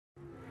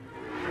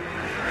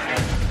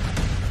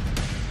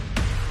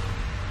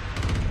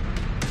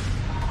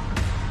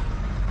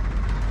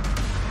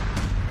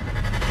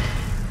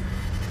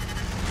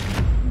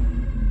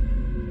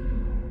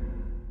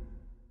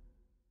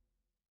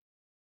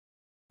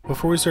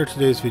Before we start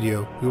today's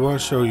video, we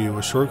want to show you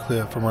a short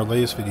clip from our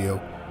latest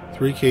video,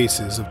 3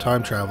 cases of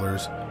time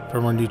travelers,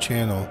 from our new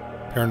channel,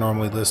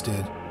 Paranormally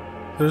Listed.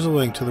 There's a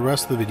link to the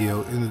rest of the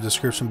video in the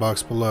description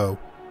box below,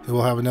 and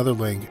we'll have another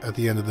link at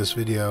the end of this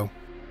video.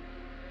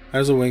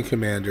 As a wing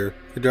commander,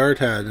 Godard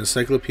had an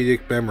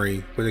encyclopedic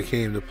memory when it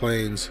came to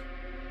planes.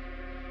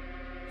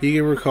 He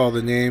can recall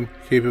the name,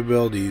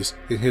 capabilities,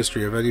 and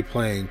history of any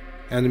plane,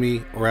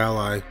 enemy, or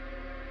ally.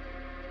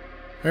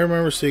 I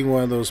remember seeing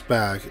one of those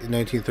back in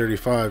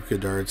 1935,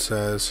 Godard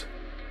says.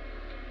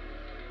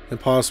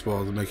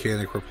 Impossible, the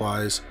mechanic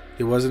replies.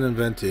 It wasn't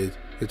invented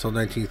until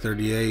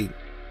 1938.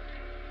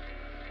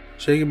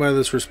 Shaken by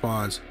this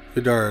response,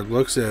 Godard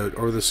looks out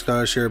over the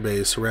Scottish Air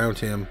Base around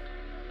him.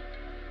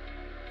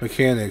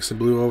 Mechanics in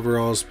blue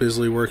overalls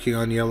busily working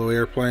on yellow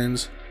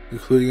airplanes,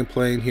 including a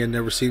plane he had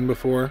never seen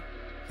before.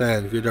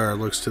 Then Godard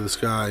looks to the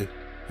sky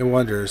and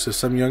wonders if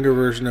some younger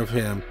version of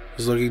him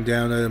is looking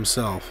down at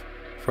himself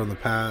from the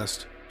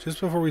past. Just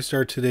before we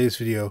start today's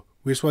video,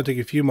 we just want to take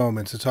a few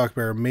moments to talk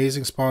about our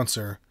amazing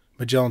sponsor,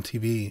 Magellan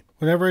TV.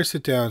 Whenever I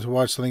sit down to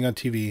watch something on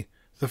TV,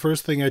 the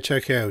first thing I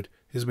check out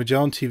is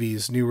Magellan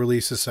TV's new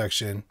releases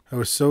section. I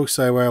was so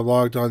excited when I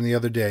logged on the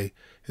other day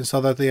and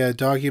saw that they had a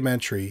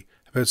documentary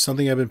about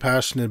something I've been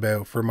passionate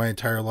about for my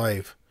entire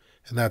life,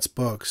 and that's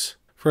books.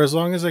 For as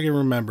long as I can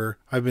remember,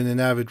 I've been an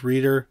avid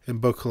reader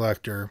and book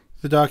collector.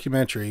 The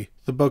documentary,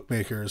 The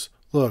Bookmakers,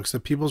 looks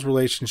at people's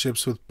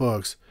relationships with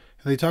books,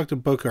 and they talk to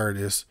book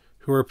artists,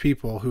 who are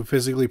people who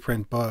physically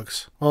print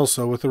books.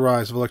 Also, with the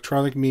rise of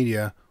electronic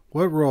media,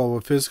 what role will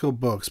physical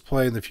books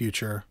play in the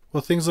future?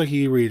 Will things like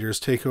e-readers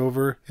take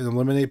over and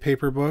eliminate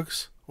paper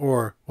books?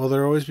 Or will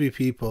there always be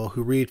people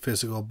who read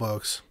physical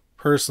books?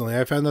 Personally,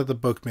 I found that The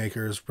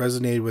Bookmakers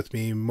resonated with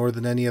me more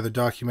than any other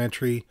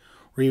documentary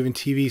or even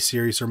TV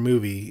series or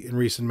movie in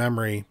recent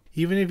memory.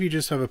 Even if you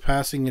just have a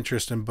passing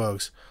interest in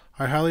books,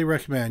 I highly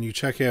recommend you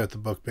check out The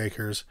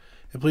Bookmakers,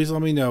 and please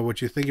let me know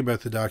what you think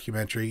about the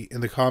documentary in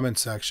the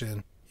comments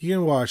section. You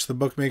can watch The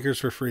Bookmakers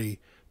for free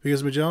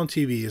because Magellan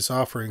TV is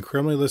offering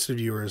criminally listed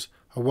viewers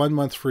a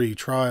 1-month free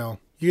trial.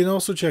 You can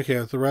also check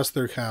out the rest of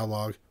their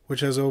catalog,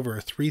 which has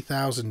over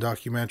 3,000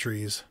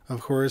 documentaries.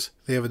 Of course,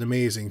 they have an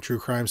amazing true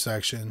crime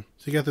section.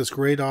 To get this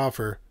great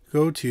offer,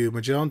 go to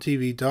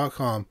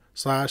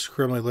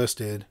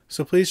MagellanTV.com/criminally-listed.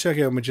 So please check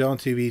out Magellan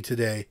TV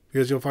today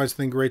because you'll find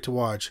something great to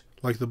watch,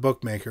 like The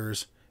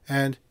Bookmakers,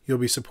 and you'll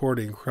be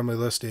supporting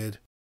Criminally Listed.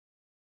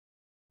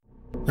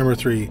 Number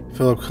 3.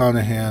 Philip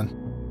Conahan.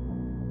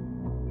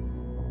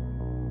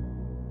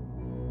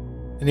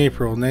 In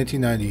April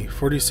 1990,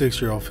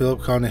 46-year-old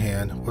Philip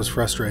Conahan was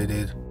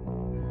frustrated.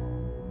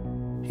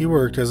 He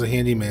worked as a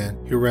handyman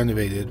who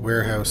renovated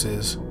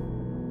warehouses.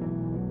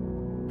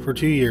 For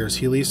 2 years,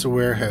 he leased a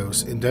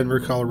warehouse in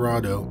Denver,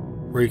 Colorado,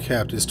 where he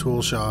kept his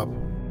tool shop.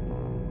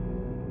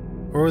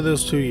 Over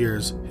those 2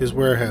 years, his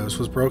warehouse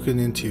was broken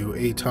into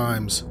 8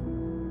 times.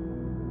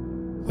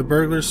 The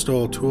burglars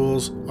stole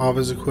tools,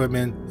 office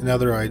equipment, and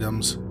other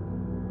items.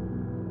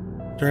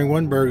 During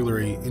one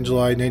burglary in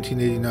July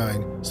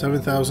 1989,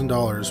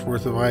 $7,000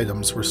 worth of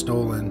items were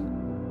stolen.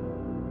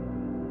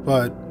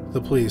 But the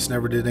police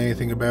never did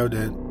anything about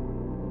it.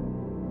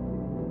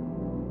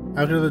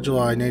 After the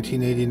July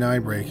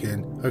 1989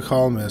 break-in, a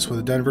columnist with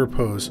the Denver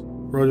Post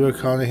wrote about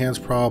Conahan's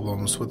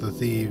problems with the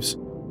thieves.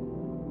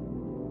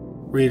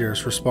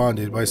 Readers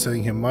responded by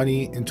sending him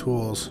money and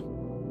tools.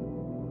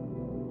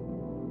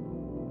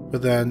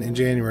 But then, in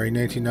January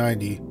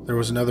 1990, there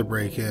was another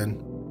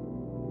break-in.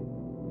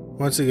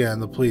 Once again,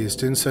 the police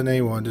didn't send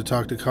anyone to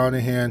talk to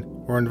Conahan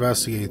or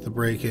investigate the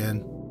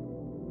break-in.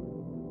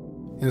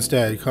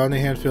 Instead,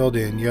 Conahan filled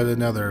in yet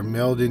another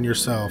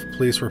mailed-in-yourself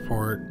police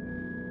report.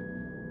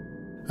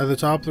 At the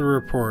top of the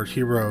report,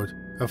 he wrote,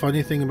 "A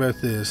funny thing about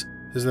this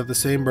is that the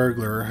same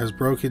burglar has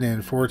broken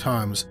in 4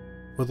 times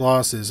with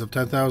losses of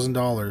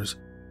 $10,000,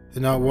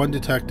 and not one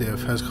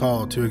detective has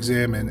called to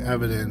examine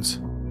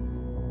evidence."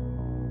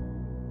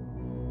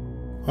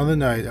 On the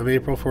night of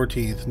April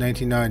 14,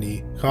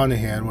 1990,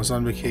 Conahan was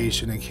on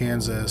vacation in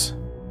Kansas.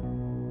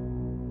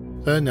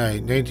 That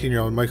night,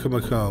 19-year-old Michael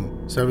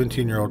McComb,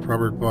 17-year-old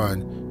Robert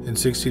Bunn, and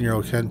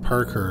 16-year-old Ken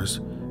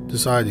Parkhurst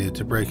decided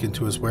to break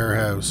into his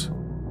warehouse.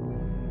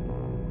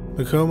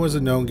 McComb was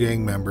a known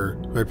gang member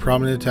who had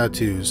prominent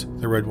tattoos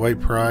that read White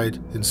Pride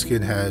and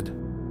Skinhead.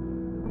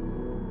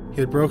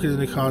 He had broken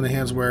into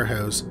Conahan's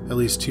warehouse at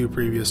least 2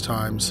 previous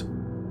times.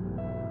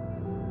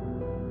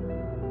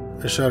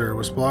 A shutter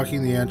was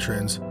blocking the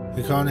entrance,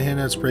 and Conahan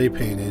had spray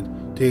painted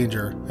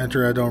 "Danger,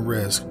 enter at own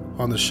risk"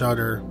 on the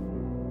shutter.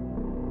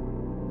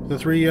 The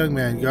 3 young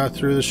men got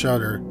through the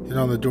shutter and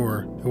on the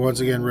door and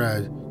once again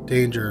read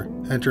 "Danger,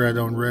 enter at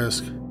own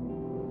risk."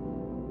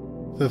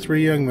 The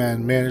 3 young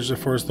men managed to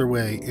force their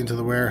way into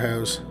the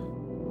warehouse.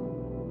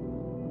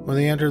 When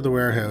they entered the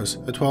warehouse,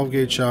 a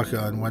 12-gauge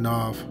shotgun went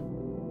off.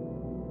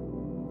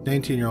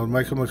 19-year-old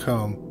Michael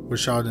McComb was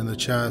shot in the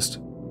chest.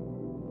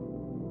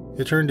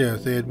 It turned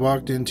out they had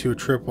walked into a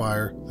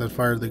tripwire that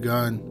fired the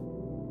gun.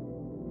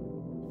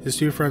 His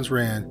 2 friends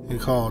ran and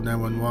called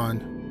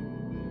 911.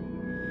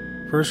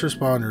 First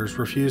responders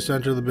refused to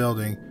enter the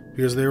building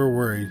because they were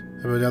worried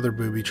about other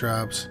booby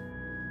traps.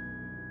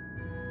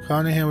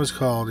 Conahan was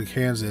called in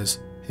Kansas,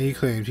 and he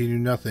claimed he knew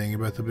nothing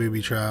about the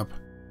booby trap.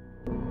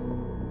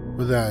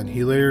 But then,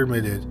 he later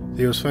admitted that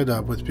he was fed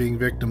up with being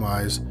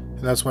victimized, and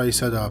that's why he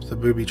set up the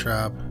booby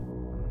trap.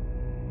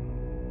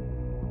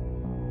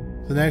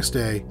 The next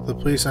day, the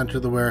police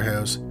entered the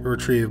warehouse and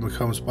retrieved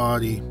McComb's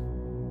body.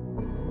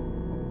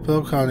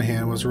 Philip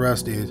Conahan was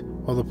arrested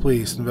while the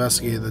police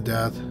investigated the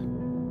death.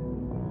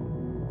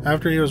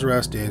 After he was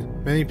arrested,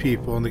 many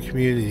people in the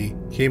community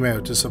came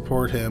out to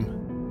support him.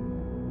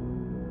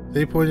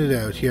 They pointed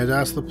out he had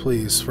asked the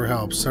police for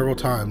help several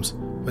times,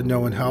 but no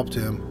one helped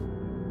him.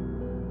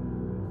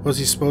 Was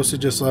he supposed to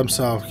just let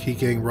himself keep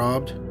getting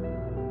robbed?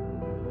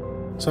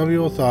 Some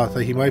people thought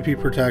that he might be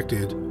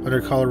protected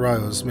under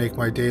Colorado's Make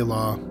My Day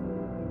law.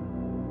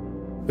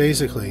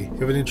 Basically,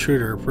 if an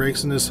intruder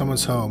breaks into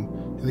someone's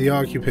home and the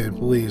occupant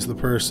believes the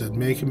person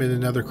may commit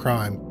another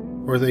crime,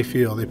 or they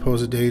feel they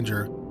pose a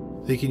danger,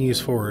 they can use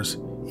force,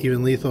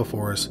 even lethal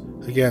force,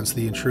 against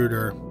the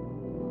intruder.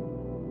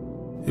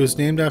 It was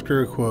named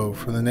after a quote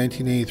from the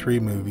 1983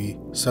 movie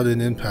Sudden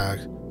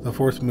Impact, the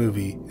fourth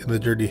movie in the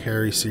Dirty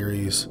Harry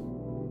series.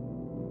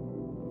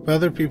 But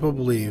other people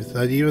believed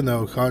that even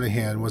though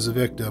Conahan was a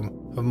victim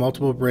of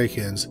multiple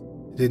break-ins,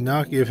 it did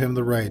not give him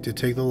the right to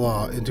take the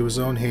law into his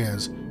own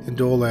hands and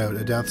dole out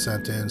a death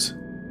sentence.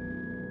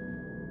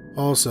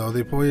 Also,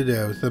 they pointed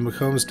out that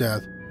McComb's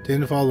death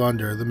didn't fall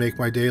under the Make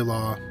My Day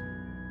law.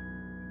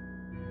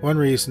 One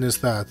reason is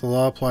that the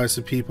law applies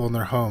to people in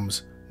their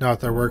homes, not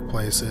their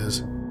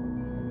workplaces.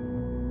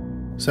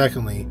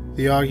 Secondly,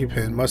 the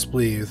occupant must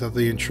believe that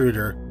the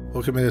intruder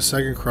will commit a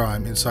second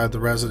crime inside the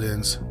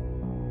residence.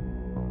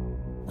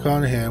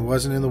 Conahan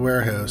wasn't in the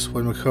warehouse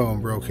when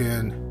McComb broke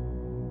in.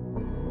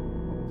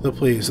 The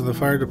police and the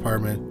fire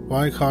department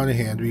wanted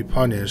Conahan to be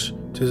punished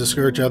to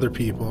discourage other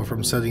people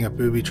from setting up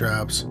booby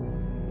traps.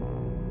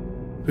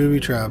 Booby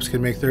traps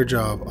can make their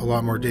job a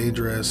lot more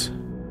dangerous.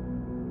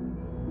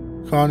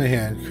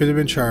 Conahan could have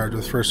been charged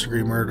with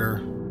first-degree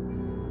murder.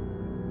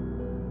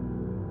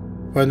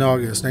 But in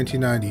August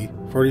 1990,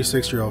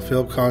 46-year-old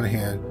Philip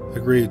Conahan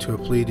agreed to a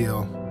plea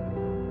deal.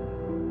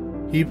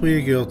 He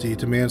pleaded guilty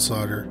to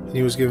manslaughter, and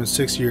he was given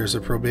 6 years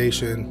of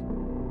probation.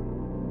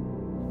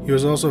 He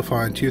was also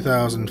fined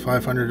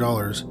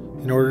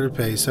 $2,500 in order to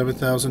pay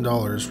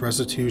 $7,000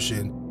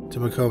 restitution to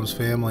McComb's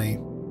family.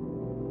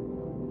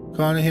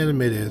 Conahan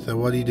admitted that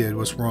what he did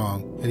was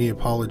wrong, and he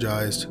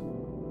apologized.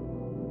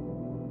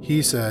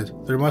 He said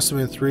there must have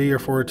been 3 or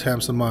 4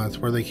 attempts a month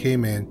where they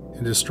came in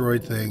and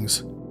destroyed things.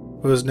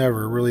 It was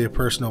never really a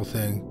personal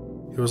thing.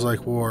 It was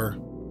like war.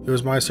 It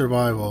was my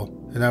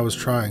survival, and I was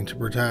trying to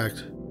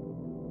protect.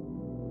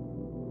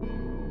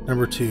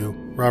 Number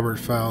 2. Robert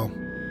Fell.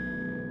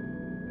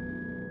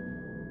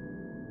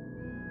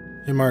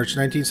 In March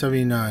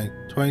 1979,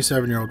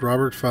 27-year-old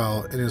Robert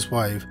Fell and his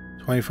wife,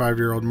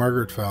 25-year-old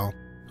Margaret Fell,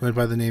 who went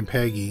by the name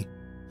Peggy,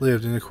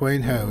 lived in a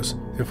quaint house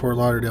in Fort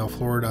Lauderdale,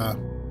 Florida.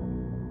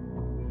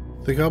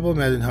 The couple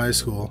met in high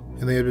school,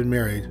 and they had been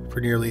married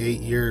for nearly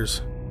 8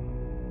 years.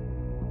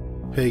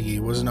 Peggy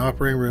was an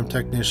operating room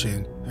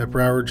technician at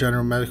Broward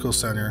General Medical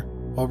Center,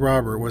 while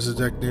Robert was a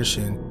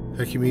technician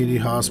at Community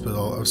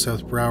Hospital of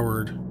South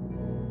Broward.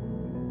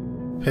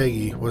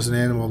 Peggy was an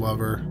animal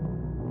lover.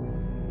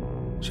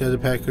 She had a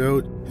pet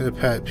goat and a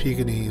pet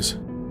Pekingese.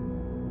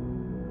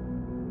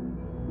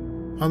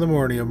 On the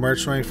morning of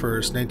March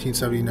 21st,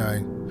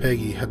 1979,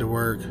 Peggy had to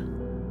work.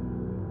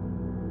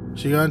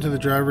 She got into the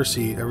driver's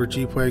seat of her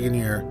Jeep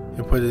Wagoneer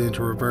and put it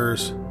into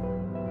reverse.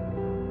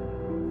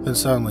 Then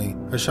suddenly,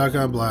 a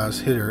shotgun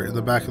blast hit her in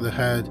the back of the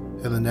head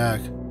and the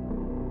neck.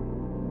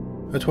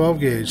 A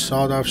 12-gauge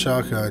sawed-off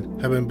shotgun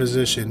had been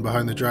positioned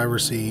behind the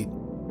driver's seat.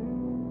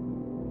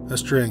 A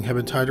string had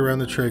been tied around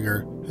the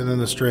trigger, and then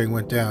the string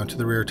went down to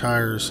the rear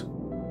tires.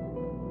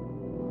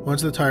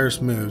 Once the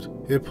tires moved,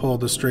 it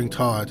pulled the string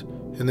taut,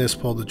 and this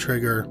pulled the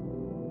trigger.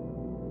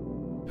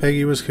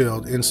 Peggy was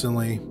killed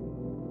instantly.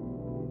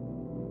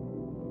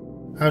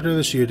 After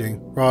the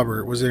shooting,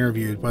 Robert was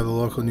interviewed by the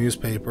local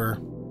newspaper.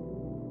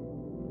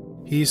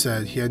 He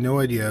said he had no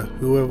idea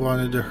who would have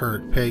wanted to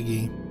hurt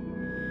Peggy.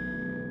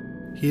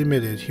 He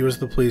admitted he was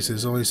the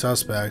police's only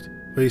suspect,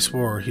 but he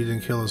swore he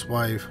didn't kill his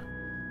wife.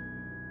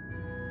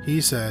 He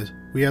said,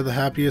 "We had the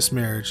happiest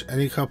marriage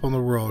any couple in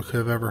the world could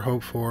have ever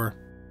hoped for.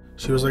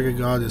 She was like a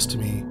goddess to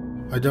me.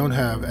 I don't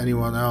have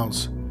anyone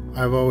else.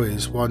 I've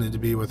always wanted to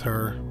be with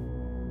her."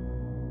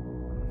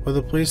 But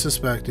the police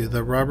suspected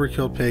that Robert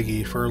killed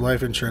Peggy for her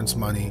life insurance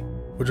money,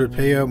 which would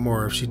pay out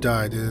more if she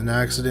died in an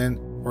accident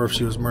or if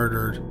she was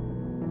murdered.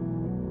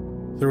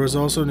 There was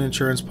also an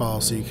insurance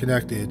policy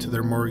connected to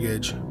their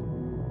mortgage.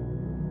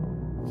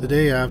 The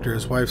day after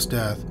his wife's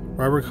death,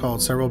 Robert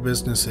called several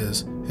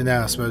businesses and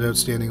asked about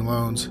outstanding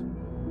loans.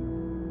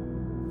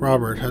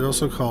 Robert had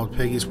also called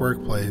Peggy's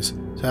workplace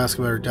to ask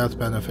about her death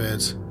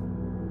benefits.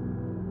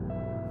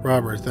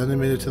 Robert then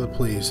admitted to the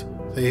police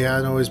that he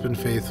hadn't always been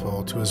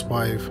faithful to his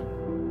wife.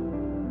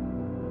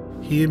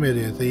 He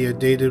admitted that he had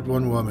dated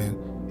one woman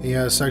and he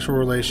had a sexual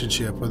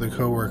relationship with a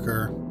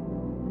coworker.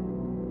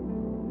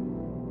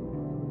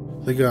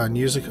 The gun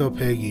used to kill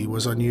Peggy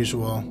was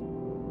unusual.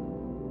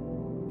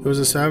 It was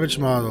a Savage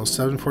Model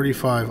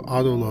 745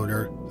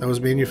 autoloader that was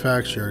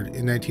manufactured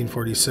in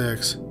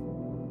 1946.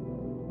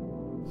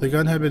 The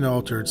gun had been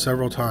altered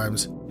several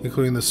times,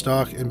 including the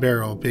stock and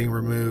barrel being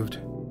removed.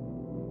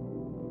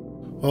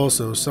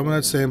 Also, someone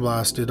had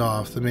sandblasted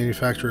off the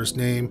manufacturer's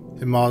name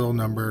and model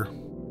number.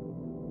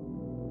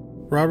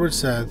 Robert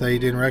said that he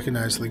didn't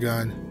recognize the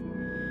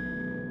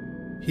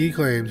gun. He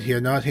claimed he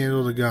had not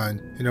handled a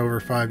gun in over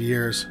 5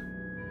 years.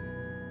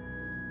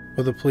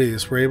 But the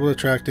police were able to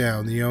track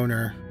down the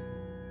owner.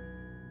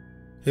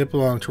 It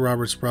belonged to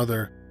Robert's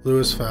brother,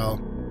 Louis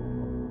Fell.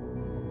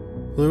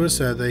 Louis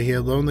said that he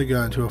had loaned the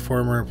gun to a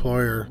former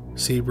employer,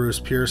 C. Bruce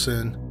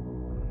Pearson.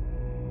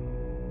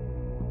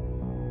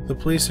 The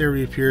police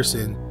interviewed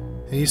Pearson,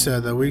 and he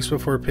said that weeks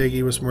before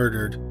Peggy was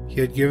murdered, he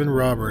had given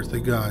Robert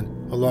the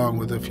gun along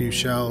with a few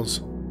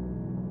shells.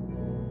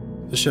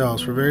 The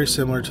shells were very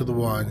similar to the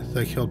one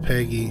that killed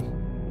Peggy.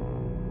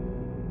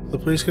 The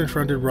police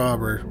confronted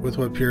Robert with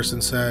what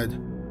Pearson said.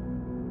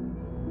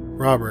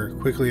 Robert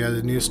quickly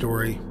added a new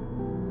story.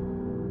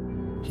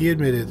 He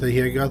admitted that he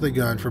had got the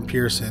gun from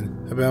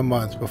Pearson about a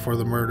month before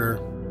the murder.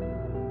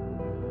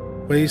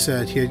 But he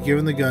said he had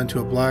given the gun to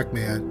a black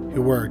man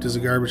who worked as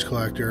a garbage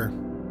collector.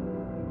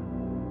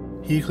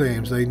 He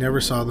claims that he never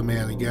saw the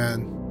man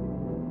again.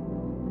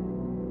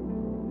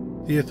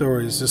 The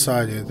authorities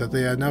decided that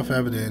they had enough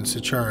evidence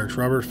to charge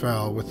Robert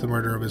Fell with the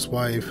murder of his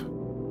wife.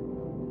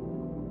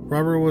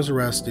 Robert was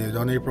arrested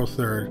on April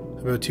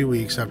 3rd, about 2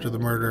 weeks after the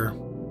murder.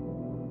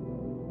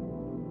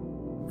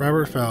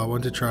 Robert Fell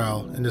went to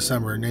trial in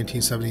December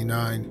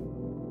 1979.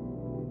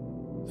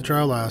 The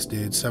trial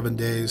lasted 7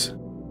 days.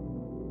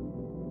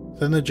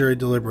 Then the jury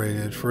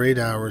deliberated for 8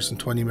 hours and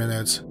 20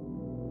 minutes.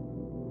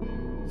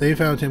 They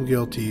found him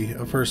guilty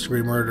of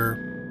first-degree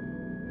murder.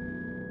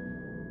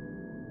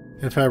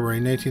 In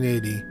February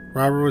 1980,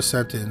 Robert was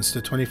sentenced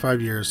to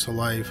 25 years to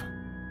life.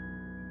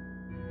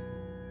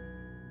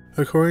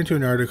 According to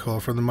an article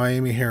from the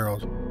Miami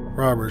Herald,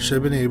 Robert should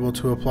have been able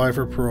to apply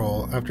for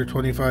parole after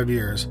 25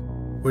 years,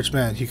 which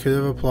meant he could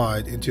have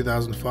applied in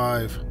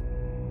 2005.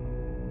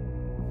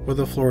 But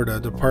the Florida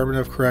Department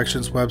of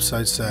Corrections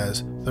website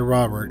says that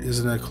Robert is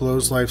in a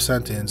closed life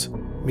sentence,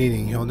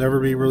 meaning he'll never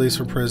be released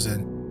from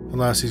prison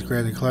unless he's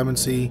granted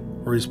clemency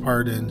or he's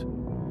pardoned.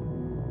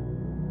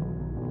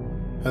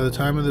 At the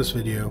time of this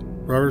video,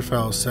 Robert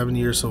Fell is 7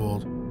 years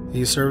old, and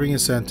he's serving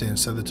his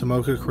sentence at the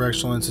Tomoka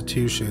Correctional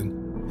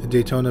Institution in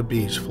Daytona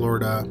Beach,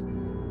 Florida.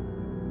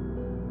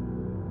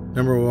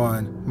 Number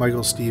 1.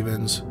 Michael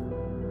Stevens.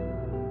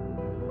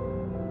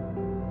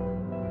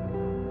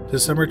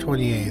 December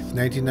 28,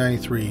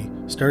 1993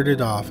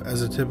 started off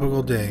as a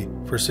typical day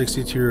for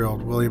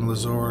 62-year-old William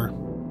Lazor.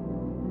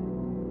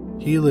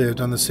 He lived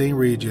on the St.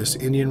 Regis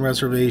Indian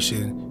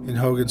Reservation in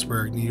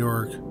Hogansburg, New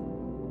York.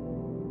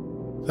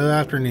 That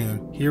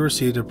afternoon, he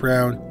received a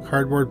brown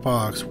cardboard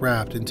box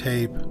wrapped in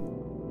tape.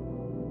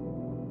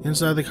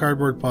 Inside the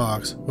cardboard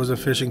box was a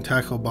fishing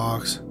tackle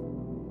box.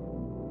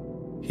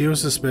 He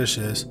was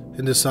suspicious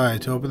and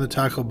decided to open the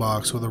tackle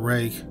box with a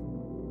rake.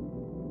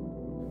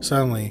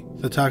 Suddenly,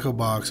 the tackle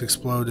box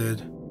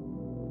exploded.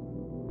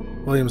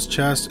 William's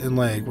chest and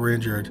leg were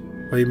injured,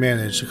 but he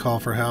managed to call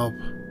for help.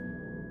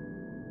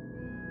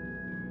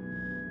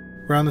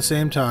 Around the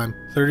same time,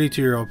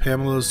 32-year-old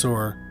Pamela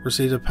Lazor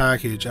received a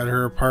package at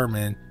her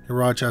apartment in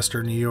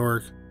Rochester, New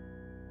York.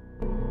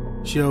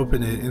 She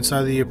opened it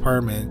inside the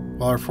apartment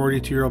while her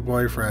 42-year-old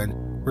boyfriend,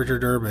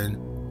 Richard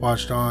Urban,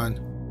 watched on.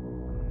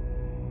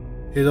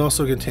 It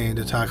also contained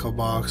a tackle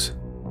box.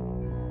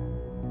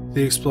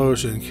 The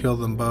explosion killed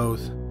them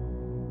both.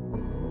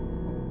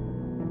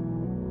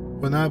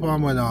 When that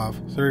bomb went off,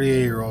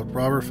 38-year-old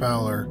Robert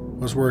Fowler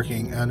was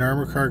working at an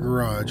armored car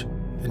garage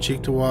in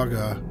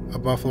Cheektowaga, a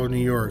Buffalo, New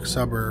York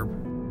suburb.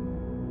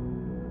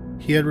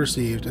 He had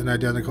received an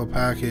identical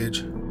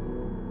package.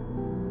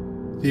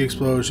 The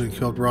explosion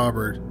killed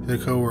Robert and a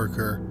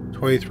co-worker,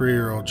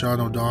 23-year-old John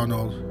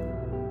O'Donnell.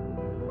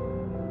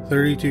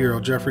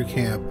 32-year-old Jeffrey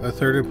Camp, a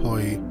third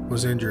employee,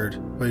 was injured,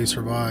 but he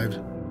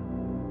survived.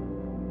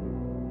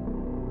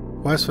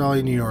 West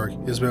Valley, New York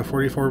is about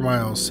 44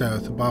 miles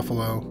south of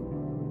Buffalo.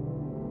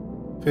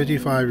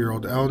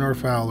 55-year-old Eleanor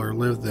Fowler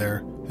lived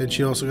there, and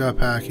she also got a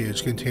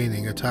package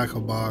containing a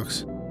tackle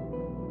box.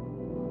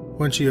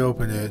 When she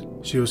opened it,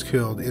 she was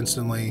killed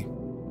instantly.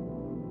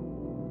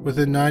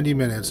 Within 90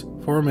 minutes,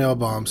 4 mail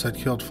bombs had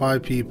killed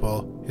 5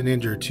 people and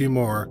injured 2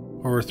 more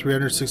over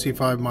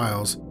 365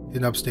 miles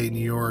in upstate New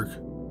York.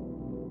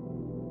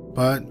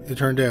 But it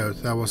turned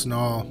out that wasn't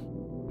all.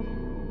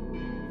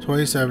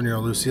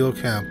 27-year-old Lucille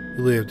Kemp,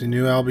 who lived in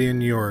New Albion,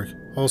 New York,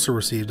 also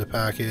received a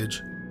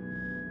package.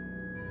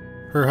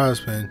 Her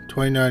husband,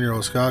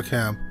 29-year-old Scott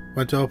Kemp,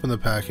 went to open the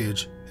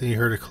package and he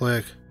heard a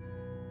click.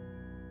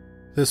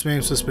 This made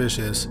him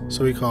suspicious,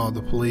 so he called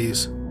the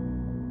police.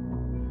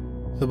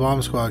 The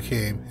bomb squad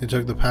came and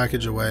took the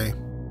package away.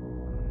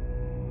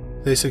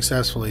 They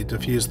successfully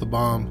defused the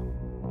bomb.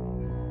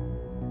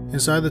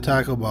 Inside the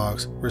tackle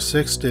box were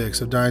 6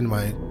 sticks of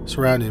dynamite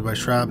surrounded by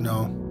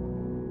shrapnel.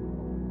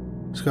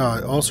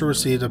 Scott also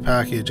received a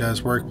package at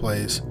his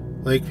workplace,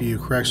 Lakeview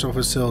Correctional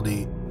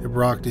Facility in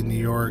Brockton, New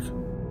York.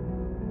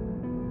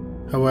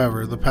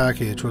 However, the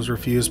package was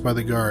refused by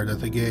the guard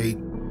at the gate.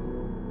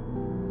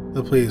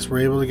 The police were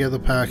able to get the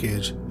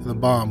package, and the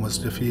bomb was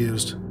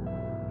defused.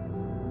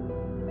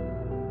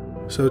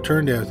 So it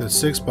turned out that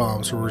 6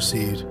 bombs were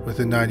received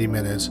within 90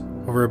 minutes,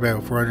 over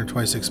about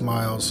 426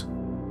 miles.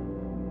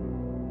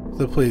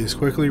 The police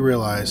quickly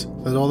realized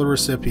that all the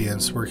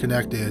recipients were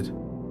connected.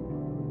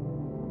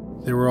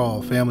 They were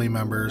all family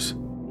members.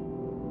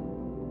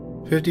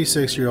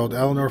 56-year-old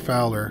Eleanor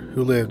Fowler,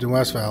 who lived in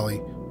West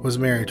Valley, was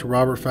married to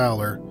Robert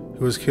Fowler,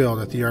 who was killed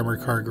at the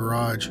armored car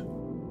garage.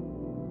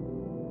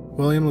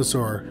 William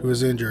Lazor, who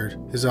was injured,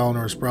 is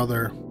Eleanor's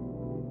brother.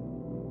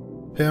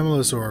 Pamela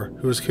Lazor,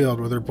 who was killed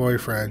with her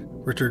boyfriend,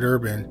 Richard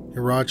Urban, in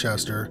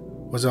Rochester,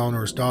 was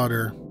Eleanor's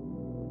daughter.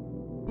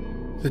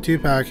 The 2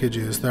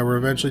 packages that were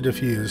eventually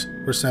defused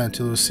were sent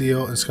to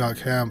Lucille and Scott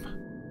Kemp.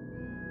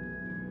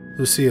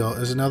 Lucille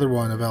is another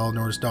one of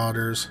Eleanor's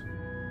daughters.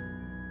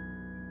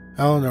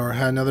 Eleanor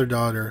had another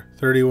daughter,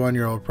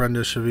 31-year-old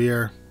Brenda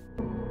Chevier.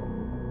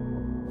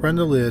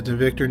 Brenda lived in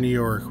Victor, New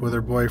York with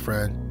her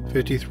boyfriend,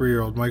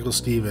 53-year-old Michael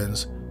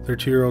Stevens, their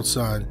 2-year-old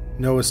son,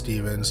 Noah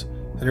Stevens,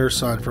 and her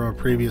son from a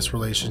previous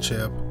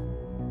relationship.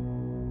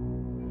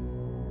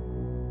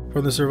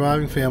 From the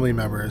surviving family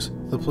members,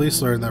 the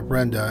police learned that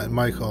Brenda and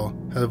Michael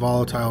had a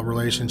volatile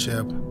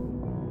relationship.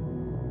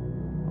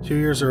 2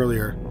 years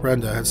earlier,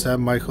 Brenda had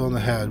stabbed Michael in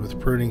the head with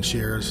pruning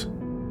shears.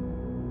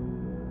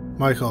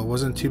 Michael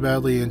wasn't too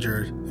badly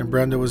injured, and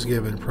Brenda was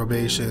given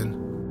probation.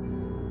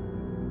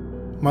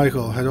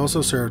 Michael had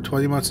also served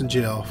 20 months in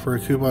jail for a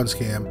coupon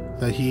scam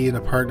that he and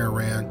a partner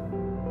ran.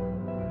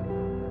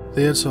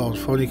 They had sold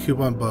phony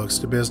coupon books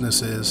to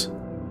businesses.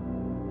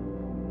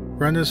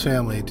 Brenda's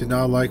family did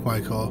not like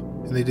Michael,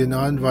 and they did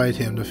not invite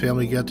him to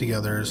family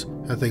get-togethers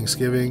at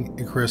Thanksgiving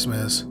and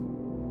Christmas.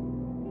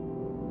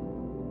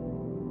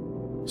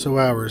 So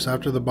hours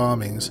after the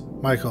bombings,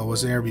 Michael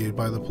was interviewed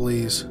by the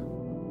police.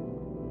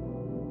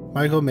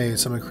 Michael made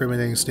some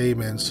incriminating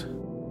statements.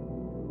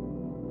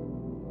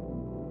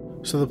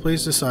 So the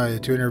police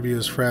decided to interview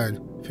his friend,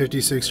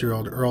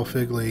 56-year-old Earl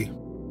Figley.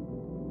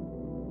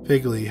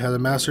 Figley had a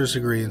master's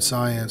degree in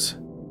science.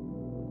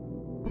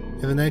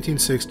 In the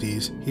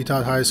 1960s, he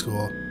taught high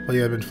school, but he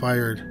had been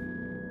fired.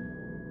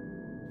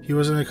 He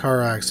was in a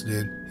car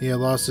accident, he had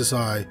lost his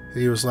eye,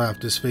 and he was left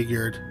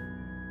disfigured.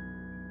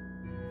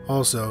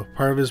 Also,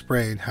 part of his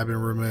brain had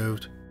been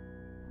removed.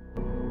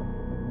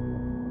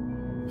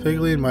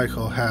 Figley and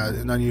Michael had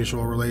an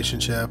unusual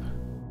relationship.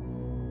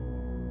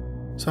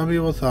 Some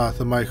people thought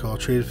that Michael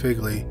treated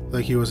Figley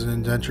like he was an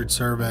indentured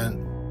servant.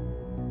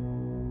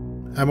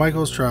 At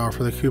Michael's trial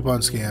for the coupon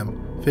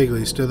scam,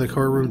 Figley stood at the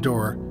courtroom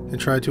door and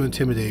tried to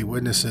intimidate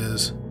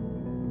witnesses.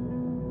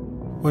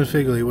 When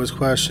Figley was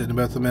questioned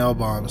about the mail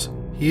bombs,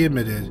 he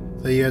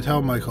admitted that he had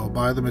helped Michael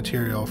buy the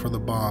material for the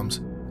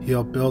bombs, he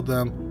helped build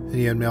them, and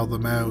he had mailed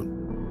them out.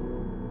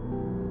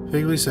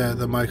 Figley said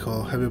that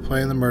Michael had been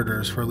planning the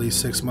murders for at least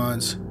 6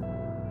 months.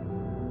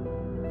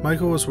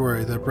 Michael was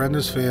worried that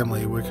Brenda's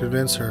family would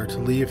convince her to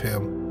leave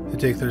him and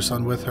take their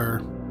son with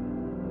her.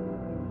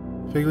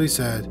 Figley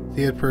said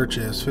he had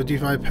purchased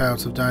 55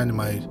 pounds of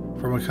dynamite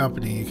from a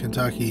company in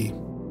Kentucky.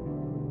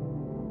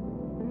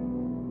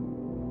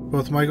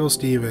 Both Michael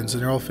Stevens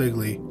and Earl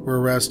Figley were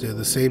arrested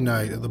the same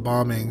night of the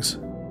bombings.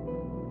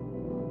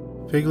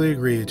 Figley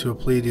agreed to a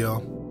plea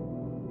deal.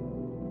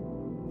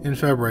 In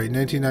February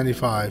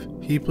 1995,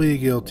 he pleaded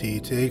guilty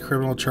to 8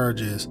 criminal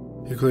charges,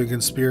 including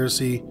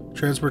conspiracy,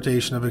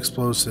 transportation of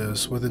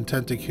explosives with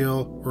intent to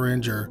kill or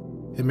injure,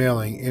 and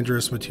mailing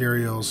injurious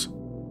materials.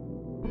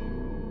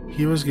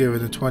 He was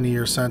given a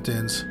 20-year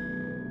sentence.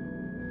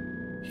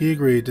 He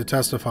agreed to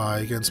testify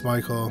against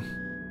Michael.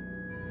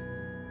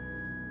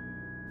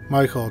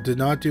 Michael did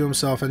not do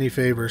himself any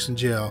favors in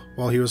jail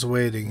while he was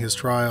awaiting his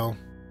trial.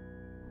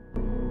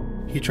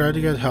 He tried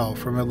to get help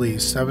from at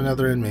least 7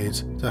 other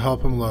inmates to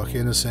help him look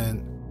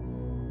innocent.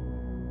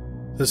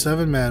 The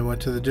 7 men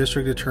went to the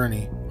district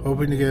attorney,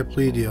 hoping to get a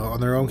plea deal on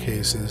their own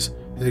cases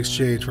in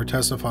exchange for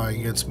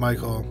testifying against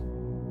Michael.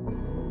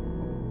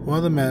 One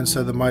of the men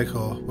said that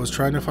Michael was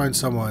trying to find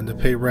someone to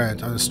pay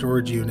rent on a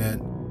storage unit.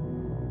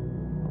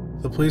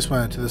 The police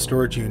went to the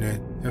storage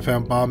unit and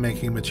found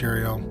bomb-making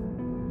material.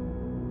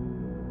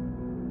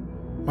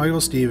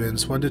 Michael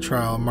Stevens went to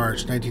trial in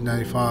March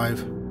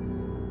 1995.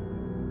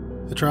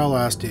 The trial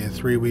lasted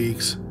 3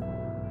 weeks.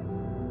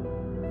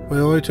 But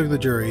it only took the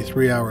jury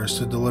 3 hours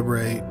to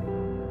deliberate.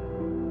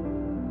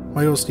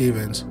 Michael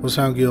Stevens was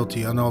found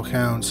guilty on all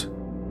counts.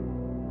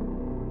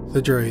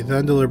 The jury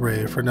then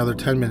deliberated for another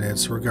 10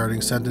 minutes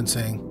regarding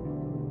sentencing.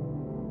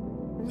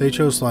 They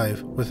chose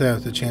life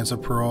without the chance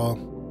of parole.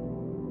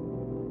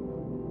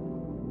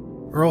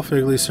 Earl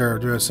Figley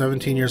served about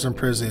 17 years in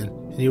prison,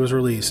 and he was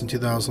released in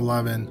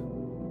 2011.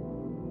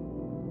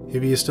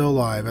 If he is still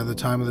alive at the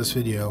time of this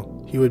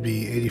video, he would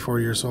be 84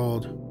 years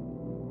old.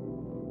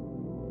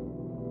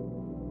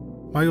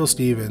 Michael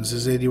Stevens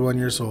is 81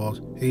 years old,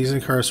 and he's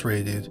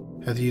incarcerated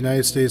at the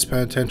United States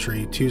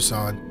Penitentiary,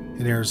 Tucson,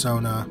 in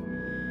Arizona.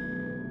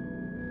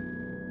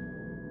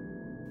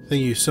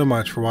 Thank you so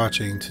much for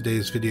watching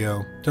today's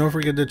video. Don't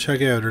forget to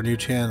check out our new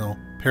channel,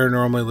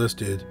 Paranormally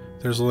Listed.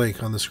 There's a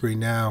link on the screen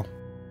now.